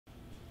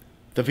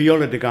The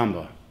Viola da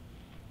Gamba.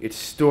 Its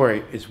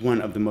story is one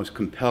of the most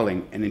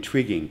compelling and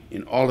intriguing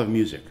in all of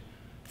music.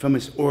 From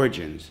its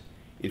origins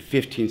in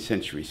 15th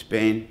century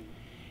Spain,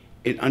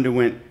 it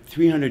underwent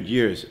 300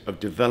 years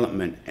of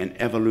development and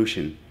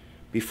evolution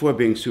before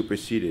being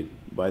superseded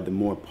by the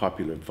more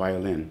popular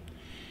violin.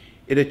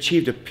 It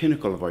achieved a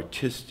pinnacle of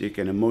artistic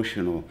and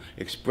emotional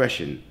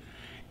expression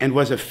and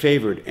was a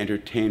favored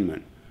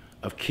entertainment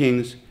of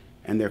kings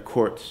and their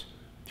courts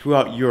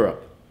throughout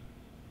Europe.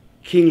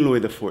 King Louis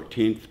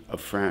XIV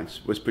of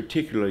France was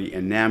particularly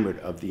enamored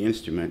of the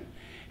instrument,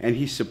 and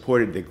he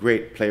supported the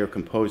great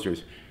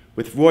player-composers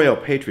with royal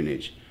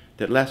patronage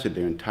that lasted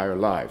their entire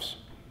lives.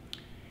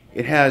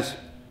 It has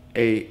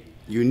a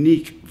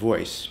unique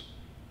voice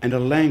and a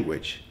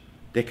language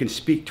that can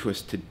speak to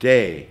us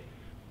today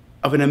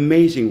of an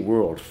amazing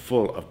world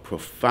full of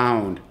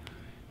profound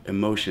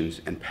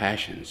emotions and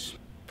passions.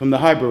 From the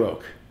High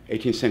Baroque,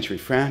 18th century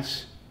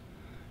France,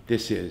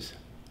 this is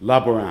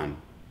La Bouron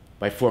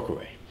by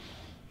Forqueray.